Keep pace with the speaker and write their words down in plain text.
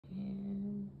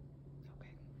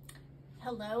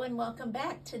Hello and welcome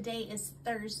back. Today is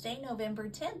Thursday, November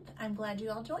 10th. I'm glad you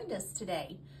all joined us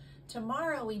today.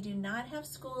 Tomorrow we do not have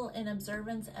school in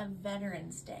observance of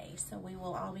Veterans Day, so we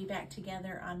will all be back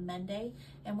together on Monday,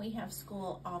 and we have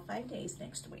school all 5 days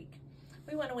next week.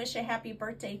 We want to wish a happy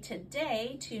birthday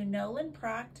today to Nolan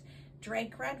Proct,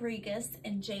 Drake Rodriguez,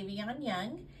 and Javion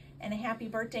Young, and a happy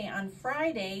birthday on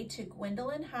Friday to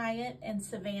Gwendolyn Hyatt and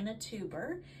Savannah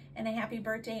Tuber, and a happy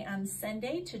birthday on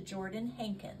Sunday to Jordan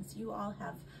Hankins. You all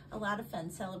have a lot of fun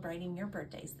celebrating your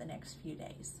birthdays the next few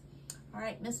days. All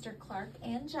right, Mr. Clark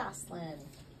and Jocelyn.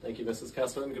 Thank you, Mrs.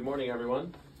 Kessler, and good morning,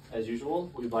 everyone. As usual,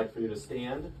 we'd like for you to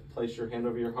stand, place your hand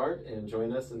over your heart, and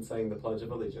join us in saying the Pledge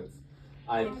of Allegiance.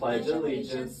 I pledge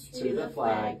allegiance to the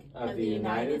flag of the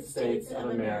United States of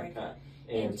America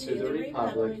and to the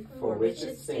republic for which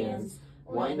it stands,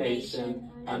 one nation,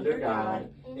 under God,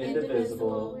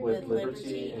 indivisible, with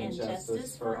liberty and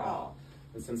justice for all.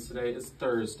 And since today is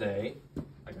Thursday,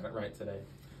 I got it right today,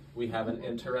 we have an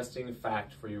interesting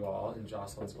fact for you all, and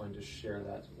Jocelyn's going to share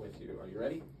that with you. Are you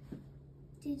ready?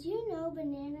 Did you know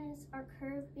bananas are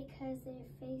curved because they're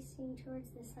facing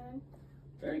towards the sun?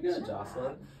 Very good,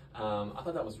 Jocelyn. I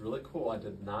thought that was really cool. I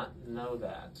did not know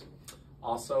that.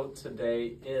 Also,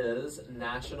 today is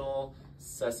National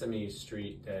Sesame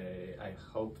Street Day. I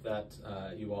hope that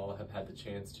you all have had the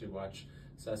chance to watch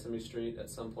Sesame Street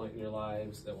at some point in your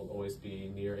lives. That will always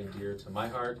be near and dear to my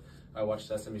heart. I watched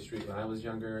Sesame Street when I was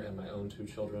younger, and my own two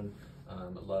children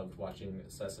loved watching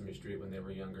Sesame Street when they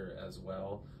were younger as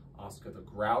well. Oscar the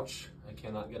Grouch, I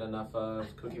cannot get enough of.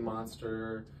 Cookie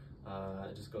Monster,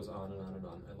 it just goes on and on and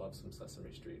on. I love some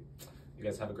Sesame Street. You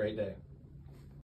guys have a great day.